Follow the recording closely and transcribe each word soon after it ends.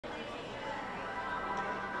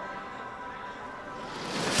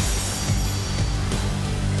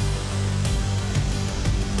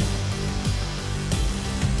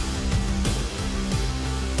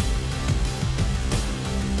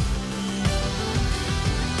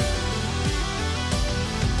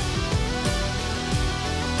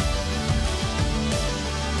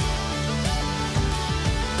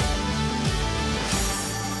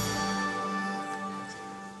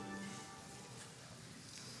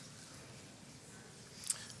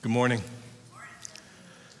Good morning.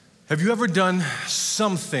 Have you ever done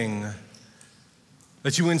something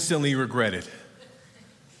that you instantly regretted?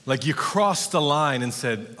 Like you crossed the line and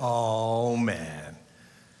said, oh man.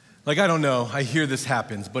 Like, I don't know, I hear this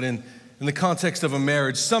happens, but in the context of a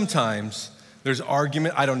marriage, sometimes there's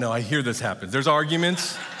argument. I don't know, I hear this happens. There's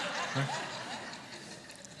arguments. Right?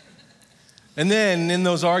 And then in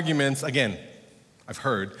those arguments, again, I've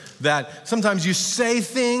heard that sometimes you say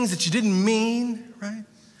things that you didn't mean, right?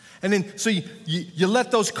 And then, so you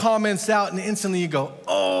let those comments out and instantly you go,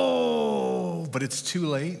 oh, but it's too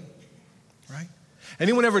late, right?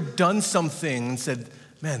 Anyone ever done something and said,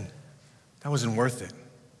 man, that wasn't worth it?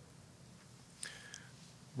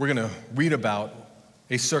 We're gonna read about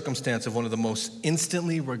a circumstance of one of the most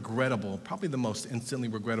instantly regrettable, probably the most instantly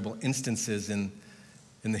regrettable instances in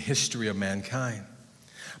the history of mankind.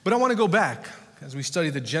 But I wanna go back as we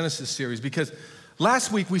study the Genesis series, because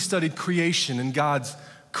last week we studied creation and God's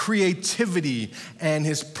creativity and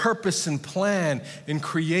his purpose and plan in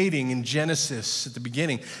creating in Genesis at the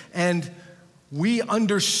beginning. And we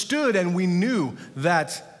understood and we knew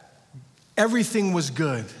that everything was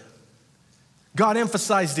good. God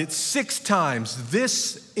emphasized it 6 times.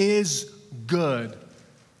 This is good.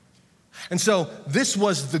 And so this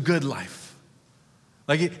was the good life.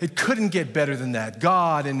 Like it couldn't get better than that.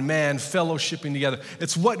 God and man fellowshipping together.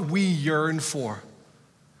 It's what we yearn for.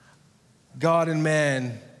 God and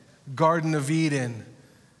man, Garden of Eden,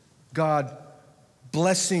 God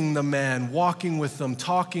blessing the man, walking with them,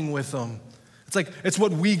 talking with them. It's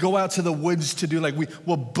what we go out to the woods to do. Like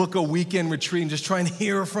we'll book a weekend retreat and just try and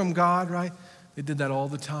hear from God, right? They did that all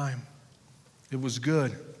the time. It was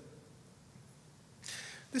good.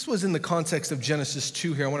 This was in the context of Genesis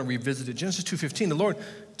 2 here. I want to revisit it. Genesis 2:15, the Lord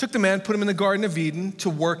took the man, put him in the Garden of Eden to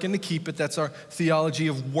work and to keep it. That's our theology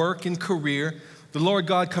of work and career. The Lord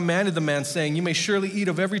God commanded the man, saying, you may surely eat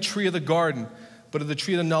of every tree of the garden, but of the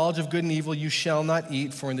tree of the knowledge of good and evil you shall not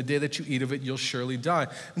eat, for in the day that you eat of it, you'll surely die.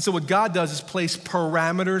 And so what God does is place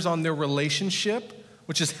parameters on their relationship,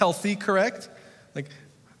 which is healthy, correct? Like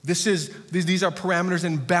these are parameters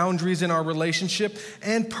and boundaries in our relationship,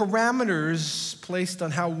 and parameters placed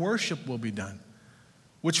on how worship will be done,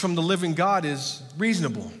 which from the living God is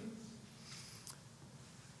reasonable.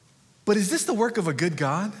 But is this the work of a good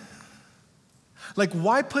God? Like,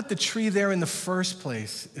 why put the tree there in the first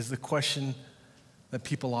place is the question that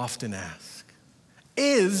people often ask.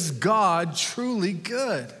 Is God truly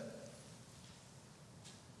good? I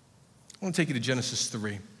want to take you to Genesis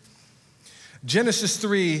 3. Genesis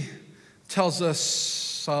 3 tells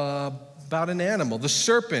us about an animal, the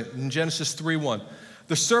serpent, in Genesis 3:1.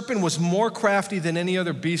 The serpent was more crafty than any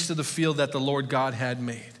other beast of the field that the Lord God had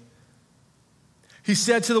made. He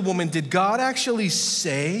said to the woman, did God actually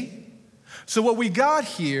say? So what we got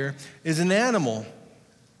here is an animal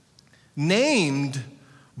named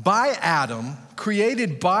by Adam,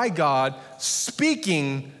 created by God,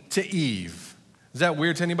 speaking to Eve. Is that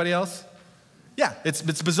weird to anybody else? Yeah, it's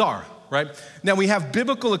bizarre, right? Now we have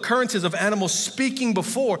biblical occurrences of animals speaking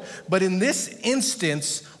before, but in this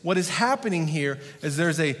instance, what is happening here is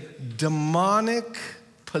there's a demonic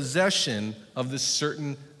possession of this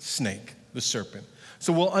certain snake, the serpent.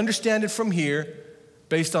 So we'll understand it from here,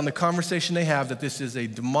 based on the conversation they have, that this is a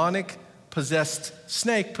demonic possessed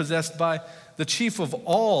snake possessed by the chief of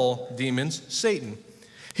all demons, Satan.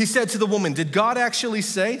 He said to the woman, did God actually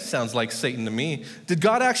say, sounds like Satan to me, did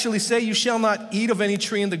God actually say you shall not eat of any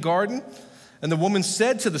tree in the garden? And the woman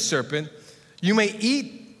said to the serpent, you may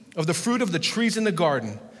eat of the fruit of the trees in the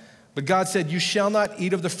garden. But God said, you shall not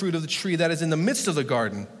eat of the fruit of the tree that is in the midst of the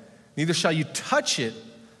garden, neither shall you touch it,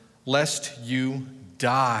 lest you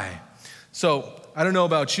die. So, I don't know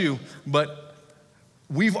about you, but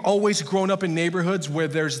we've always grown up in neighborhoods where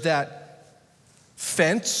there's that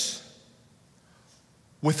fence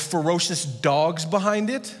with ferocious dogs behind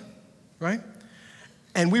it, right?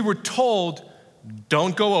 And we were told,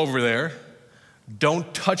 don't go over there,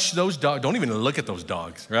 don't touch those dogs, don't even look at those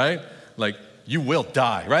dogs, right? Like, you will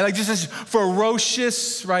die, right? Like, just this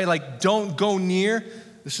ferocious, right? Like, don't go near.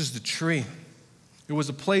 This is the tree. It was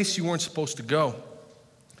a place you weren't supposed to go.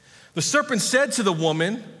 The serpent said to the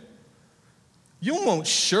woman, you won't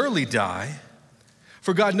surely die,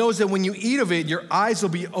 for God knows that when you eat of it, your eyes will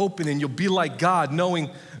be open and you'll be like God, knowing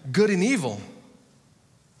good and evil.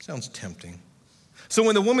 Sounds tempting. So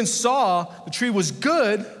when the woman saw the tree was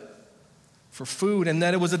good for food and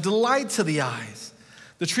that it was a delight to the eyes,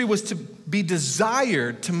 the tree was to be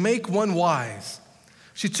desired to make one wise.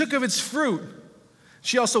 She took of its fruit.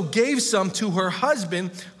 She also gave some to her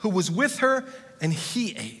husband who was with her, and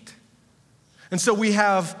he ate. And so we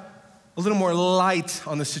have a little more light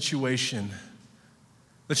on the situation.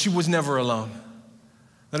 that she was never alone,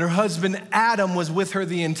 that her husband Adam was with her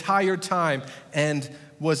the entire time and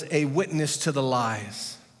was a witness to the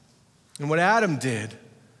lies. And what Adam did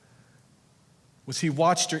was he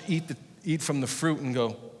watched her eat from the fruit and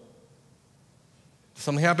go,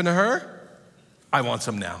 something happened to her? I want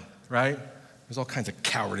some now, right? There's all kinds of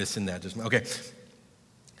cowardice in that. Okay.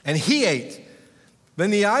 And he ate. Then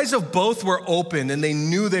the eyes of both were opened, and they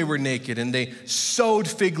knew they were naked, and they sewed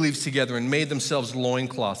fig leaves together and made themselves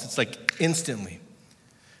loincloths. It's like instantly.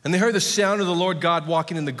 And they heard the sound of the Lord God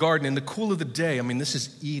walking in the garden in the cool of the day. I mean, this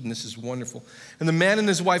is Eden. This is wonderful. And the man and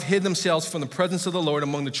his wife hid themselves from the presence of the Lord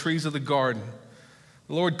among the trees of the garden.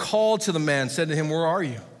 The Lord called to the man, said to him, where are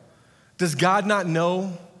you? Does God not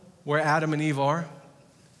know where Adam and Eve are?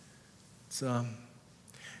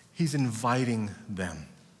 He's inviting them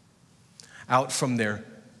out from their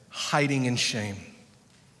hiding in shame.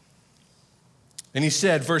 And he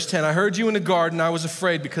said, verse 10, I heard you in the garden. I was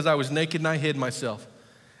afraid because I was naked and I hid myself.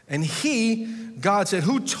 And God said,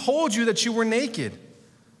 who told you that you were naked?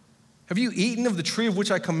 Have you eaten of the tree of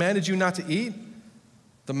which I commanded you not to eat?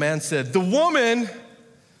 The man said, the woman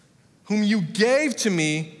whom you gave to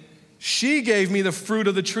me, she gave me the fruit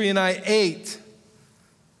of the tree and I ate.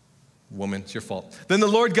 Woman, it's your fault. Then the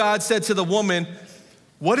Lord God said to the woman,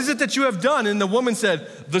 what is it that you have done? And the woman said,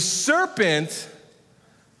 the serpent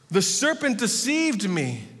deceived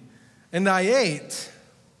me and I ate.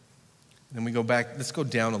 And then we go back, let's go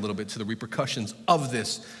down a little bit to the repercussions of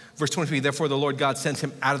this. Verse 23, therefore the Lord God sent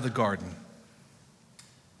him out of the garden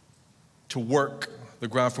to work the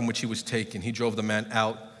ground from which he was taken. He drove the man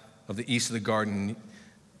out of the east of the garden,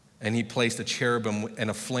 and he placed a cherubim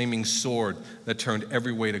and a flaming sword that turned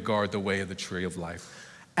every way to guard the way of the tree of life.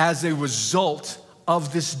 As a result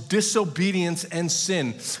of this disobedience and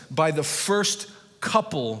sin by the first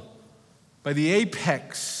couple, by the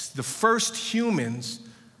apex, the first humans,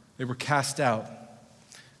 they were cast out.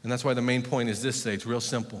 And that's why the main point is this today. It's real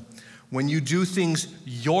simple. When you do things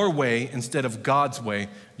your way instead of God's way,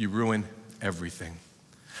 you ruin everything.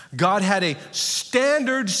 God had a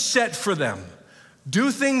standard set for them.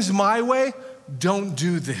 Do things my way, don't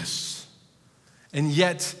do this. And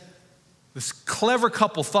yet, this clever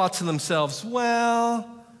couple thought to themselves, well,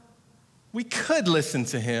 we could listen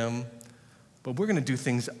to him, but we're going to do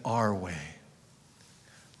things our way.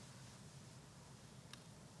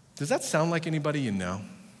 Does that sound like anybody you know?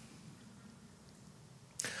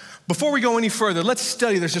 Before we go any further, let's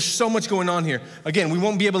study. There's just so much going on here. Again, we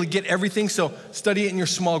won't be able to get everything, so study it in your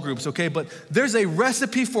small groups, okay? But there's a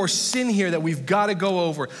recipe for sin here that we've got to go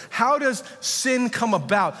over. How does sin come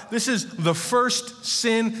about? This is the first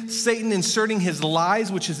sin, Satan inserting his lies,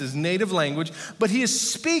 which is his native language, but he is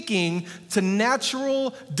speaking to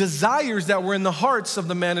natural desires that were in the hearts of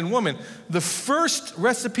the man and woman. The first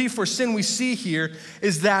recipe for sin we see here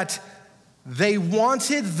is that they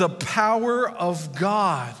wanted the power of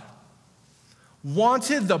God.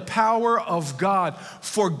 Wanted the power of God.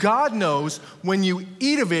 For God knows when you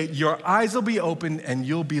eat of it, your eyes will be opened and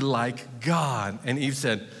you'll be like God. And Eve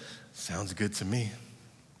said, sounds good to me.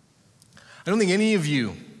 I don't think any of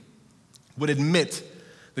you would admit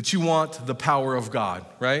that you want the power of God,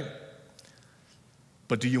 right?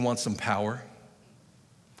 But do you want some power?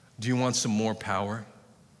 Do you want some more power?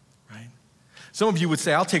 Some of you would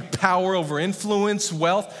say, I'll take power over influence,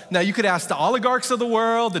 wealth. Now, you could ask the oligarchs of the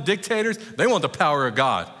world, the dictators, they want the power of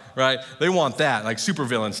God, right? They want that, like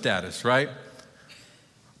supervillain status, right?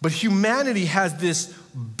 But humanity has this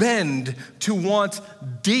bend to want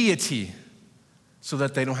deity so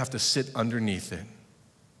that they don't have to sit underneath it.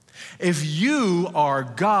 If you are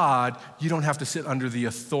God, you don't have to sit under the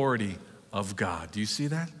authority of God. Do you see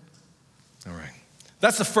that? All right.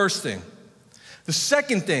 That's the first thing. The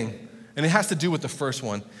second thing, and it has to do with the first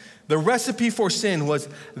one. The recipe for sin was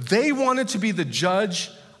they wanted to be the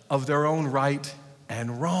judge of their own right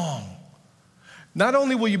and wrong. Not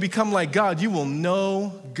only will you become like God, you will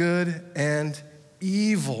know good and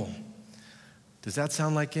evil. Does that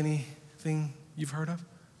sound like anything you've heard of?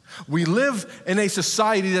 We live in a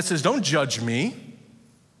society that says, don't judge me.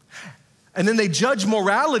 And then they judge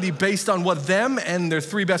morality based on what them and their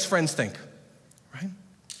three best friends think.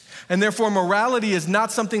 And therefore, morality is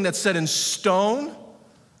not something that's set in stone,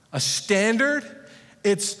 a standard.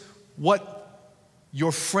 It's what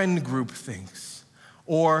your friend group thinks,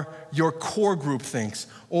 or your core group thinks,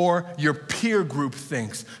 or your peer group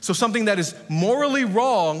thinks. So something that is morally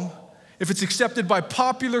wrong, if it's accepted by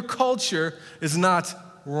popular culture, is not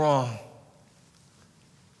wrong.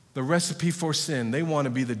 The recipe for sin, they want to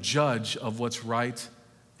be the judge of what's right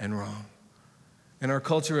and wrong. And our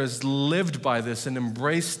culture has lived by this and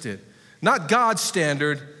embraced it. Not God's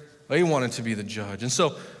standard, They wanted to be the judge. And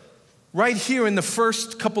so right here in the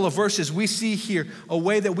first couple of verses, we see here a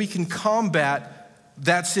way that we can combat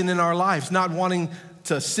that sin in our lives, not wanting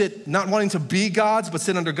to be God's, but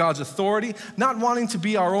sit under God's authority, not wanting to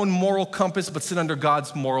be our own moral compass, but sit under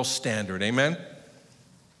God's moral standard. Amen?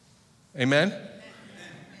 Amen?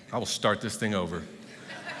 I will start this thing over.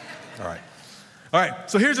 All right,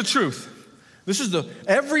 so here's the truth.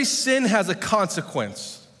 Every sin has a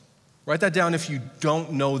consequence. Write that down if you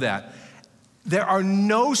don't know that. There are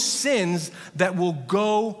no sins that will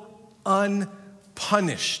go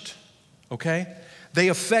unpunished, okay? They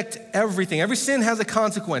affect everything. Every sin has a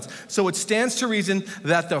consequence. So it stands to reason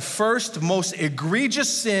that the first, most egregious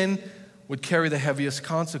sin would carry the heaviest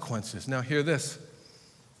consequences. Now, hear this.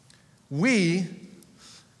 We,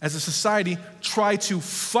 as a society, try to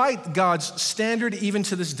fight God's standard even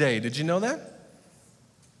to this day. Did you know that?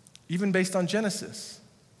 Even based on Genesis.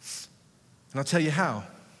 And I'll tell you how.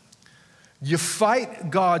 You fight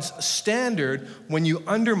God's standard when you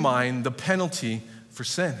undermine the penalty for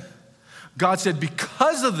sin. God said,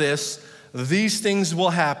 because of this, these things will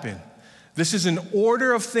happen. This is an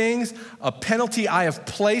order of things, a penalty I have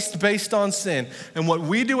placed based on sin. And what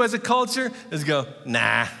we do as a culture is go,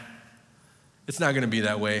 nah, it's not going to be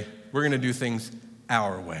that way. We're going to do things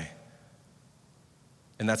our way.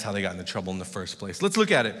 And that's how they got into trouble in the first place. Let's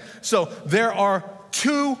look at it. So there are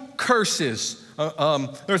two curses. There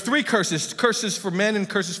are three curses for men and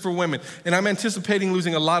curses for women. And I'm anticipating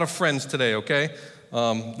losing a lot of friends today, okay?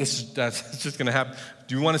 That's just going to happen.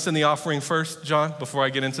 Do you want to send the offering first, John, before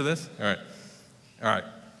I get into this? All right.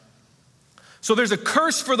 So there's a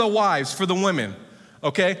curse for the wives, for the women,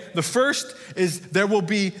 okay? The first is there will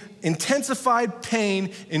be intensified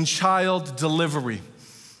pain in child delivery.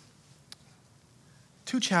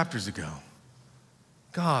 2 chapters ago,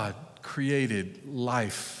 God created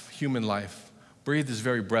life, human life, breathed his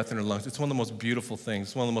very breath in her lungs. It's one of the most beautiful things.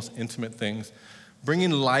 It's one of the most intimate things.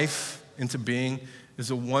 Bringing life into being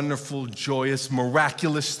is a wonderful, joyous,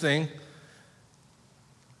 miraculous thing.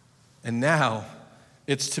 And now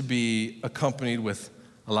it's to be accompanied with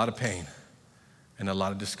a lot of pain and a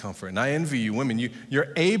lot of discomfort. And I envy you, women.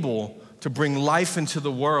 You're able to bring life into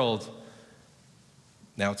the world.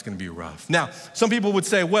 Now it's going to be rough. Now, some people would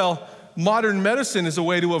say, well, modern medicine is a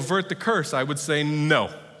way to avert the curse. I would say,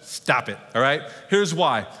 no, stop it, all right? Here's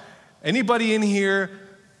why. Anybody in here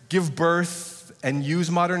give birth and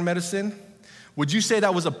use modern medicine? Would you say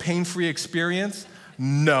that was a pain-free experience?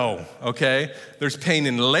 No, okay? There's pain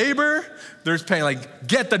in labor. There's pain, like,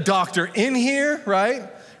 get the doctor in here, right?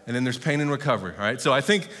 And then there's pain in recovery, all right? So I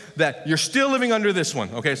think that you're still living under this one,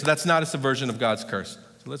 okay? So that's not a subversion of God's curse.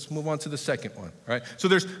 So let's move on to the second one, all right? So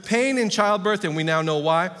there's pain in childbirth, and we now know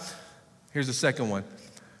why. Here's the second one.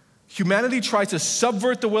 Humanity tries to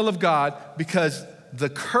subvert the will of God because the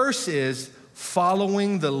curse is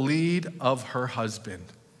following the lead of her husband.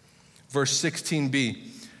 Verse 16b,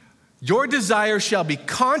 your desire shall be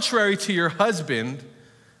contrary to your husband,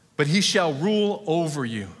 but he shall rule over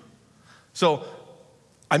you. So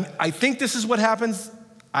I think this is what happens.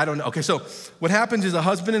 I don't know. Okay, so what happens is a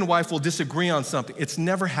husband and wife will disagree on something. It's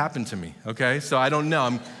never happened to me, okay? So I don't know.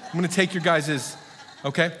 I'm going to take your guys',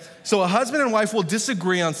 okay? So a husband and wife will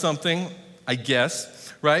disagree on something, I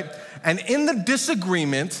guess, right? And in the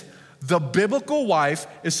disagreement, the biblical wife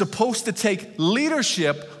is supposed to take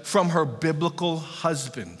leadership from her biblical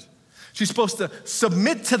husband. She's supposed to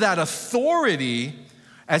submit to that authority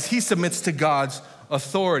as he submits to God's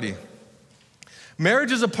authority.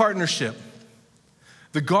 Marriage is a partnership.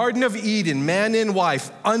 The Garden of Eden, man and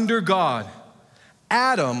wife, under God.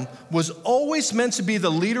 Adam was always meant to be the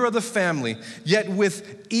leader of the family, yet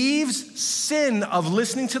with Eve's sin of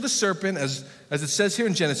listening to the serpent, as it says here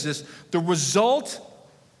in Genesis, the result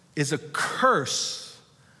is a curse.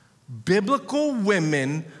 Biblical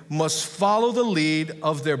women must follow the lead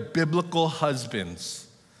of their biblical husbands.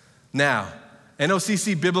 Now,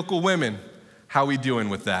 NOCC biblical women, how we doing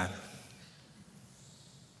with that?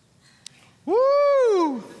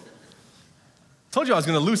 Woo! Told you I was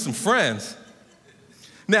going to lose some friends.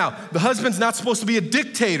 Now, the husband's not supposed to be a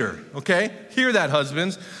dictator, okay? Hear that,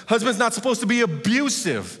 husbands. Husband's not supposed to be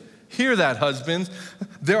abusive. Hear that, husbands.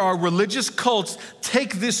 There are religious cults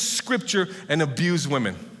take this scripture and abuse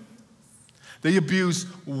women. They abuse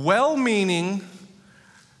well-meaning,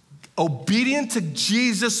 obedient to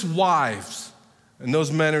Jesus wives, and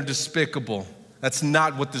those men are despicable. That's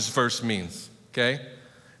not what this verse means, okay?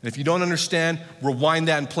 And if you don't understand, rewind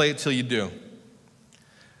that and play it till you do.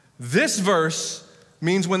 This verse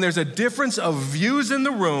means when there's a difference of views in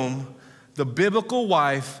the room, the biblical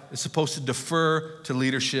wife is supposed to defer to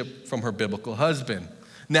leadership from her biblical husband.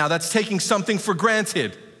 Now, that's taking something for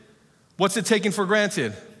granted. What's it taken for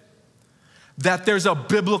granted? That there's a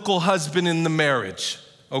biblical husband in the marriage,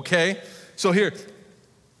 okay? So here,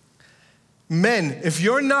 men, if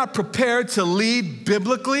you're not prepared to lead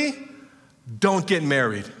biblically, don't get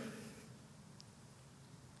married.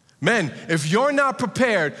 Men, if you're not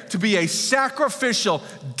prepared to be a sacrificial,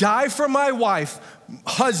 die for my wife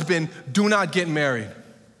husband, do not get married.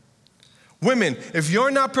 Women, if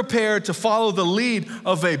you're not prepared to follow the lead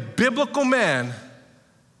of a biblical man,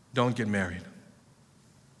 don't get married.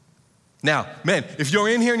 Now, men, if you're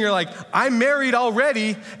in here and you're like, I'm married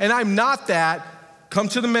already and I'm not that, come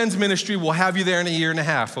to the men's ministry. We'll have you there in a year and a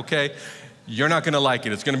half, okay? You're not gonna like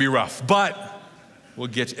it. It's gonna be rough, but we'll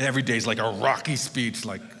get you. Every day's like a Rocky speech,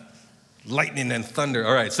 like lightning and thunder.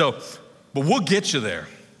 All right, but we'll get you there,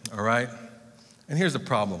 all right? And here's the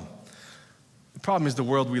problem. The problem is the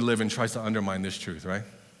world we live in tries to undermine this truth, right?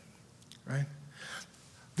 Right?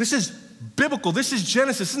 This is biblical. This is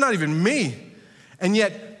Genesis. This is not even me. And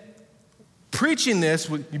yet, preaching this,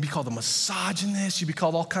 you'd be called a misogynist. You'd be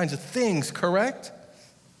called all kinds of things, correct?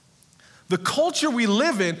 The culture we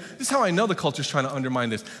live in, this is how I know the culture is trying to undermine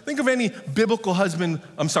this. Think of any biblical husband,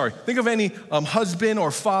 think of any husband or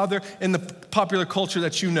father in the popular culture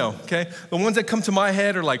that you know, okay? The ones that come to my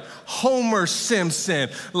head are like Homer Simpson,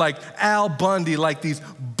 like Al Bundy, like these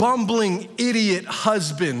bumbling idiot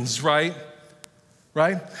husbands, right?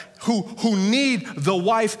 Right? Who need the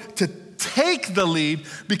wife to take the lead,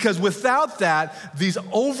 because without that, these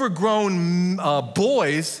overgrown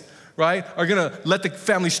boys, right, are gonna let the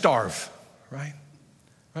family starve, right?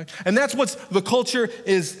 Right? And that's what the culture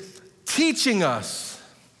is teaching us.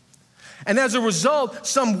 And as a result,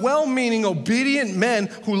 some well-meaning, obedient men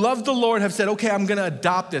who love the Lord have said, okay, I'm gonna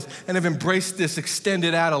adopt this, and have embraced this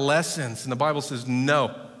extended adolescence. And the Bible says,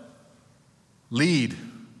 no, lead.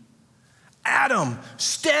 Adam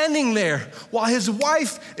standing there while his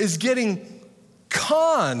wife is getting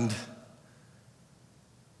conned,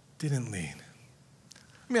 didn't lead.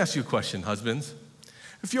 Let me ask you a question, husbands.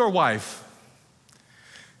 If your wife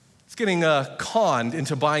is getting conned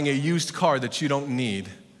into buying a used car that you don't need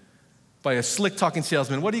by a slick-talking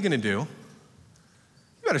salesman, what are you gonna do? You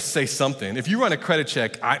better say something. If you run a credit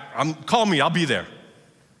check, call me, I'll be there,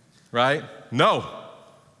 right? No,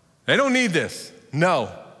 they don't need this,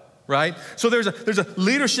 no. Right? So there's a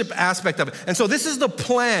leadership aspect of it. And so this is the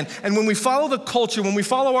plan. And when we follow the culture, when we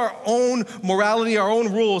follow our own morality, our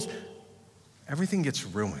own rules, everything gets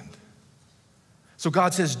ruined. So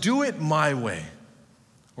God says, do it my way,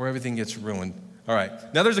 or everything gets ruined. All right.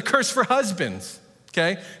 Now there's a curse for husbands,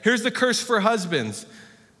 okay? Here's the curse for husbands.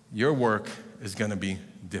 Your work is going to be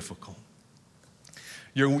difficult.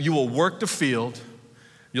 You will work the field,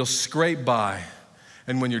 you'll scrape by,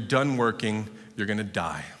 and when you're done working, you're going to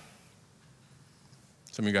die.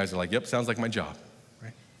 Some of you guys are like, yep, sounds like my job,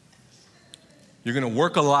 right? You're gonna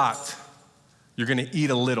work a lot, you're gonna eat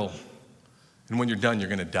a little, and when you're done, you're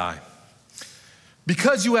gonna die.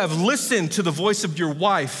 Because you have listened to the voice of your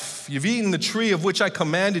wife, you've eaten the tree of which I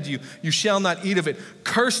commanded you, you shall not eat of it.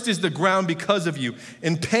 Cursed is the ground because of you.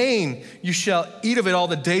 In pain you shall eat of it all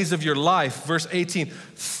the days of your life. Verse 18,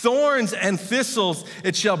 thorns and thistles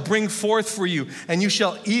it shall bring forth for you, and you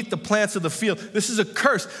shall eat the plants of the field. This is a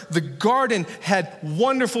curse. The garden had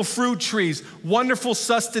wonderful fruit trees, wonderful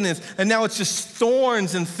sustenance, and now it's just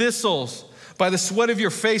thorns and thistles. By the sweat of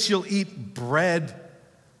your face you'll eat bread.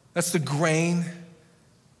 That's the grain.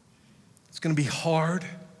 It's going to be hard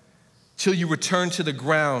till you return to the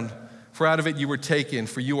ground, for out of it you were taken,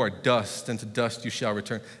 for you are dust, and to dust you shall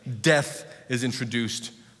return. Death is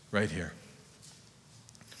introduced right here.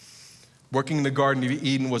 Working in the Garden of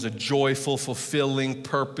Eden was a joyful, fulfilling,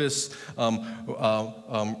 purpose,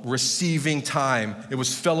 receiving time. It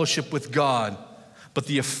was fellowship with God. But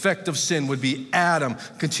the effect of sin would be Adam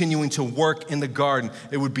continuing to work in the garden.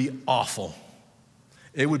 It would be awful.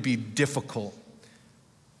 It would be difficult.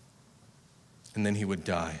 And then he would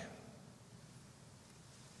die.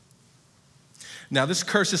 Now, this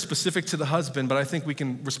curse is specific to the husband, but I think we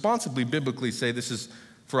can responsibly, biblically say this is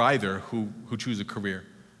for either who choose a career,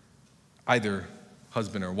 either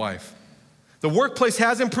husband or wife. The workplace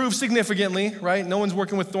has improved significantly, right? No one's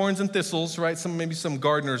working with thorns and thistles, right? Maybe some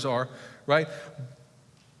gardeners are, right?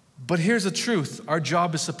 But here's the truth. Our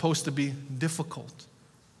job is supposed to be difficult.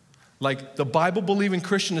 Like the Bible-believing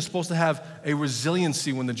Christian is supposed to have a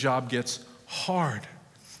resiliency when the job gets hard.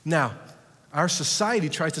 Now, our society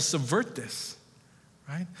tries to subvert this,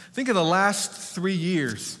 right? Think of the last 3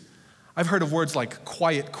 years. I've heard of words like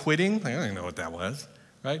quiet quitting. I don't even know what that was,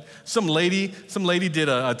 right? Some lady did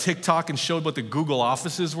a TikTok and showed what the Google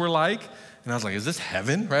offices were like. And I was like, is this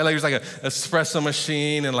heaven, right? Like there's like an espresso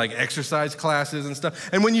machine and like exercise classes and stuff.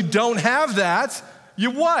 And when you don't have that, you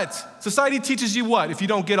what? Society teaches you what? If you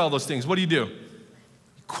don't get all those things, what do?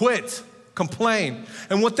 Quit, complain.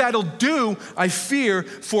 And what that'll do, I fear,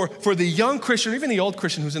 for the young Christian, or even the old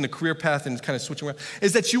Christian who's in the career path and kind of switching around,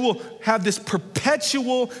 is that you will have this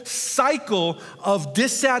perpetual cycle of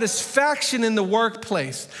dissatisfaction in the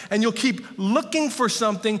workplace. And you'll keep looking for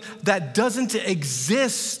something that doesn't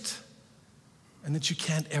exist and that you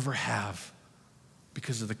can't ever have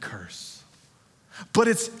because of the curse. But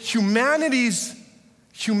it's humanity's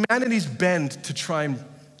bend to try and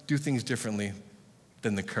do things differently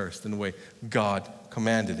than the curse, than the way God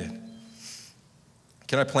commanded it.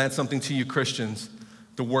 Can I plant something to you, Christians?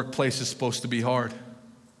 The workplace is supposed to be hard.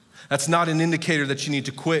 That's not an indicator that you need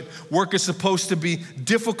to quit. Work is supposed to be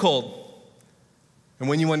difficult. And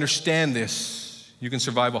when you understand this, you can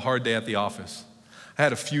survive a hard day at the office. I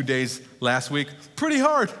had a few days last week, pretty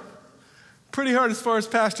hard as far as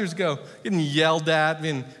pastors go. Getting yelled at,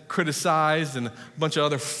 being criticized, and a bunch of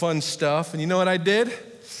other fun stuff. And you know what I did? I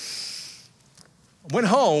went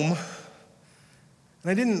home,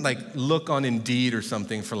 and I didn't like look on Indeed or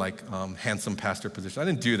something for like handsome pastor position. I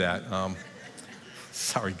didn't do that.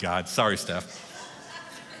 Sorry, God. Sorry, Steph.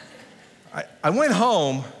 I went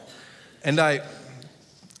home, and I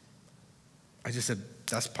just said,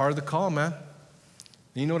 that's part of the call, man.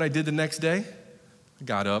 And you know what I did the next day? I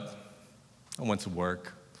got up. I went to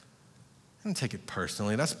work. I didn't take it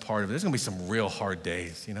personally. That's part of it. There's going to be some real hard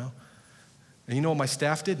days, you know? And you know what my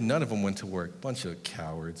staff did? None of them went to work. Bunch of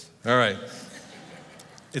cowards. All right.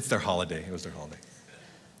 It's their holiday. It was their holiday.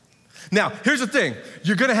 Now, here's the thing.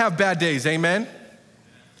 You're going to have bad days, amen?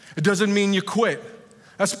 It doesn't mean you quit.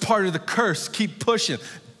 That's part of the curse. Keep pushing.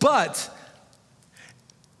 But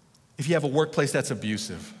if you have a workplace that's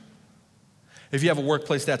abusive, if you have a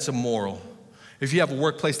workplace that's immoral, if you have a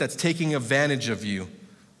workplace that's taking advantage of you,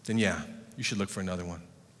 then yeah, you should look for another one.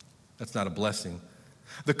 That's not a blessing.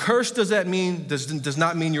 The curse does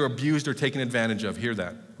not mean you're abused or taken advantage of. Hear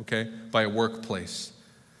that, okay? By a workplace.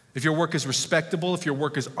 If your work is respectable, if your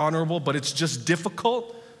work is honorable, but it's just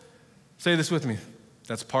difficult, say this with me.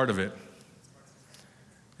 That's part of it.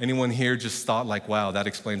 Anyone here just thought like, wow, that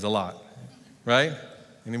explains a lot, right?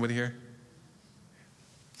 Anybody here?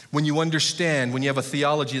 When you understand, when you have a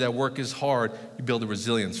theology that work is hard, you build a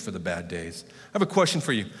resilience for the bad days. I have a question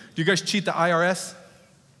for you. Do you guys cheat the IRS?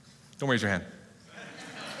 Don't raise your hand.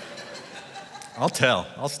 I'll tell.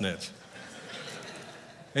 I'll snitch.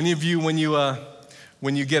 Any of you, when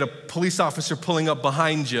you get a police officer pulling up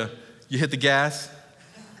behind you, you hit the gas?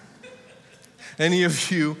 Any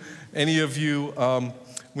of you,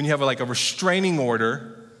 when you have like a restraining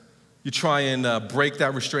order, you try and break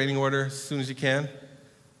that restraining order as soon as you can?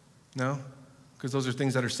 No? Because those are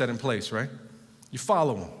things that are set in place, right? You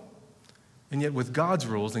follow them. And yet with God's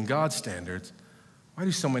rules and God's standards, why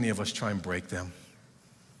do so many of us try and break them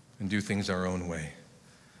and do things our own way?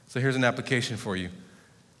 So here's an application for you.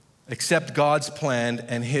 Accept God's plan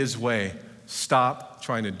and His way. Stop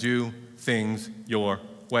trying to do things your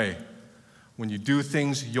way. When you do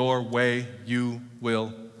things your way, you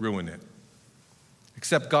will ruin it.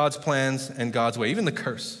 Accept God's plans and God's way, even the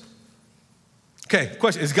curse. Okay,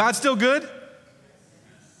 question, is God still good?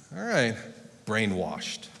 All right,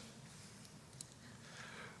 brainwashed.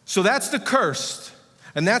 So that's the curse,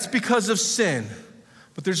 and that's because of sin.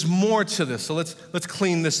 But there's more to this, so let's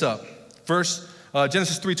clean this up.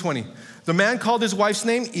 Genesis 3:20. The man called his wife's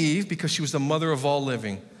name Eve because she was the mother of all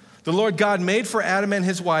living. The Lord God made for Adam and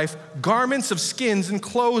his wife garments of skins and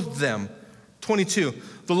clothed them. 22.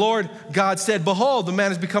 The Lord God said, behold, the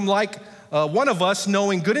man has become like one of us,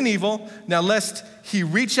 knowing good and evil. Now lest he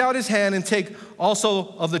reach out his hand and take also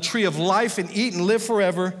of the tree of life and eat and live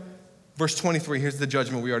forever. Verse 23, here's the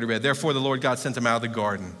judgment we already read. Therefore the Lord God sent him out of the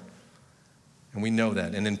garden. And we know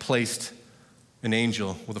that. And then placed an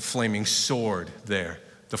angel with a flaming sword there.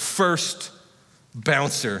 The first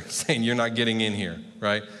bouncer saying, you're not getting in here,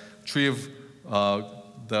 right? Tree of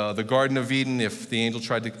the Garden of Eden, if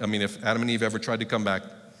Adam and Eve ever tried to come back,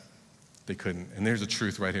 they couldn't. And there's the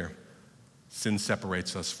truth right here. Sin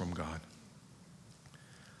separates us from God.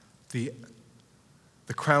 The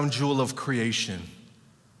crown jewel of creation,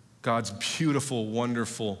 God's beautiful,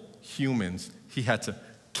 wonderful humans, He had to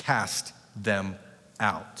cast them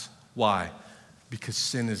out. Why? Because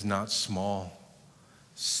sin is not small.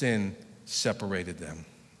 Sin separated them.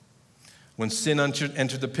 When sin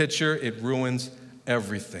entered the picture, it ruins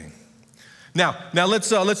everything. Now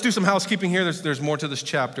let's do some housekeeping here. There's more to this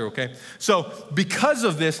chapter, okay? So because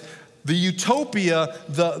of this, the utopia,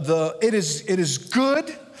 it is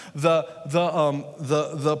good,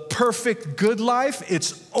 the perfect good life,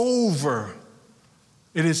 it's over.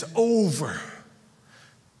 It is over. Have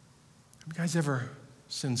you guys ever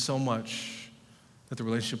sinned so much that the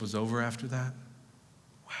relationship was over after that?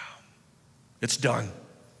 Wow. It's done.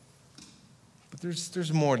 But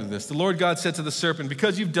there's more to this. The Lord God said to the serpent,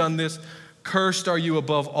 because you've done this, cursed are you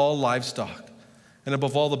above all livestock and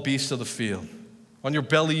above all the beasts of the field. On your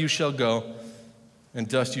belly you shall go, and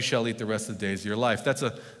dust you shall eat the rest of the days of your life. That's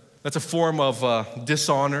a form of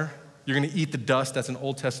dishonor. You're going to eat the dust. That's an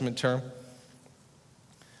Old Testament term.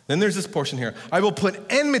 Then there's this portion here. I will put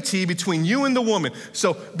enmity between you and the woman.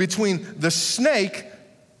 So between the snake,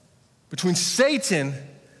 between Satan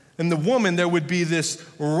and the woman, there would be this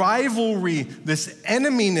rivalry, this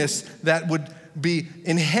eneminess that would be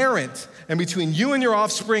inherent. And between you and your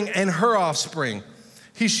offspring and her offspring,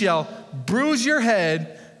 he shall bruise your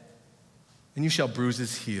head, and you shall bruise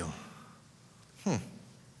his heel.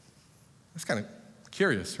 That's kind of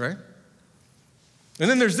curious, right? And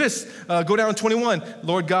then there's this, go down to 21.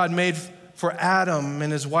 Lord God made for Adam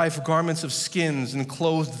and his wife garments of skins and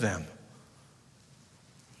clothed them.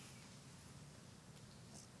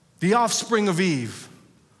 The offspring of Eve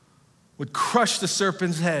would crush the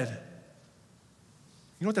serpent's head.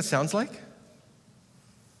 You know what that sounds like?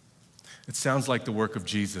 It sounds like the work of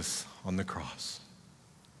Jesus on the cross.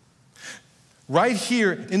 Right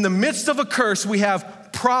here, in the midst of a curse, we have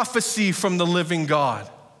prophecy from the living God.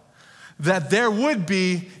 That there would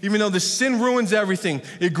be, even though the sin ruins everything,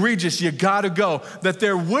 egregious, you gotta go, that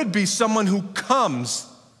there would be someone who comes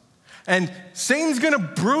and Satan's gonna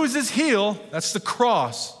bruise his heel. That's the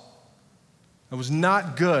cross. It was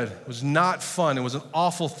not good. It was not fun. It was an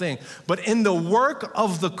awful thing. But in the work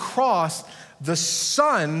of the cross, the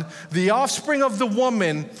Son, the offspring of the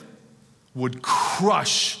woman, would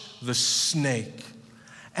crush the snake.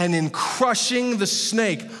 And in crushing the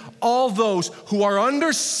snake, all those who are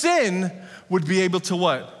under sin would be able to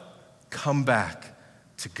what? Come back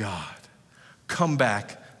to God. Come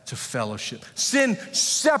back to fellowship. Sin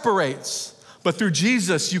separates, but through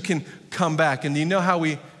Jesus you can come back. And do you know how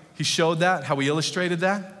he showed that, how he illustrated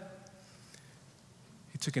that?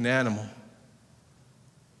 He took an animal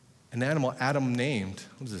Adam named,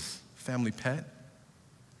 what was this, family pet?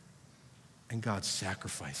 And God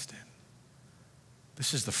sacrificed it.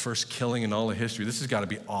 This is the first killing in all of history. This has got to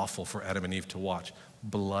be awful for Adam and Eve to watch.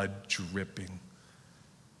 Blood dripping.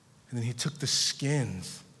 And then he took the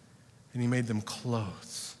skins and he made them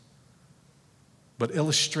clothes. But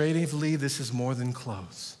illustratively, this is more than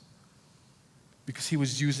clothes. Because he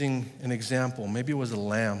was using an example. Maybe it was a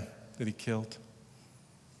lamb that he killed.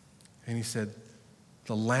 And he said,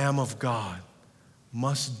 the Lamb of God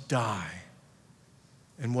must die.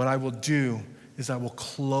 And what I will do is I will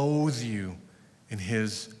clothe you in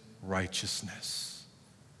his righteousness.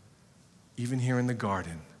 Even here in the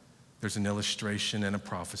garden, there's an illustration and a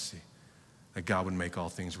prophecy that God would make all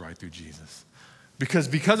things right through Jesus. Because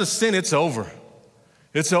of sin, it's over.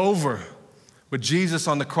 It's over. But Jesus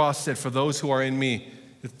on the cross said, for those who are in me,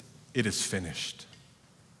 it is finished.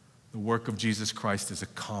 The work of Jesus Christ is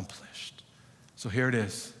accomplished. So here it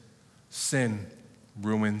is. Sin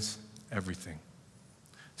ruins everything.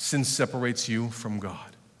 Sin separates you from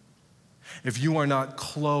God. If you are not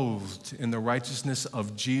clothed in the righteousness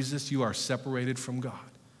of Jesus, you are separated from God.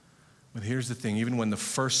 But here's the thing, even when the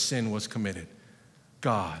first sin was committed,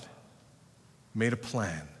 God made a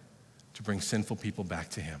plan to bring sinful people back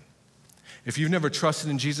to him. If you've never trusted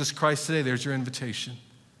in Jesus Christ today, there's your invitation.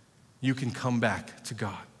 You can come back to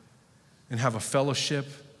God and have a fellowship,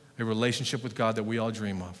 a relationship with God that we all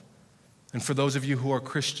dream of. And for those of you who are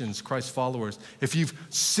Christians, Christ followers, if you've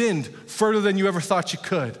sinned further than you ever thought you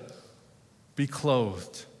could, be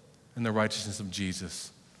clothed in the righteousness of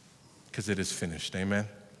Jesus, because it is finished. Amen?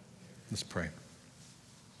 Let's pray.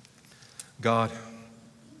 God,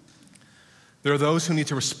 there are those who need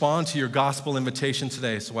to respond to your gospel invitation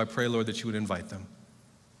today, so I pray, Lord, that you would invite them.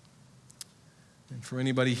 And for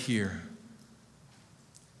anybody here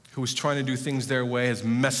who is trying to do things their way, has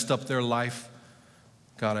messed up their life,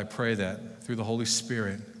 God, I pray that through the Holy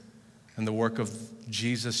Spirit and the work of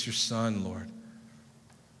Jesus, your Son, Lord,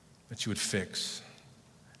 that you would fix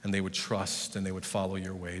and they would trust and they would follow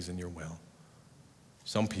your ways and your will.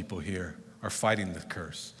 Some people here are fighting the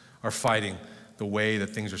curse, are fighting the way that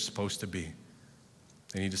things are supposed to be.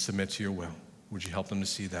 They need to submit to your will. Would you help them to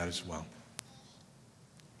see that as well?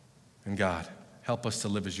 And God, help us to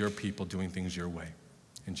live as your people doing things your way.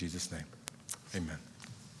 In Jesus' name, amen.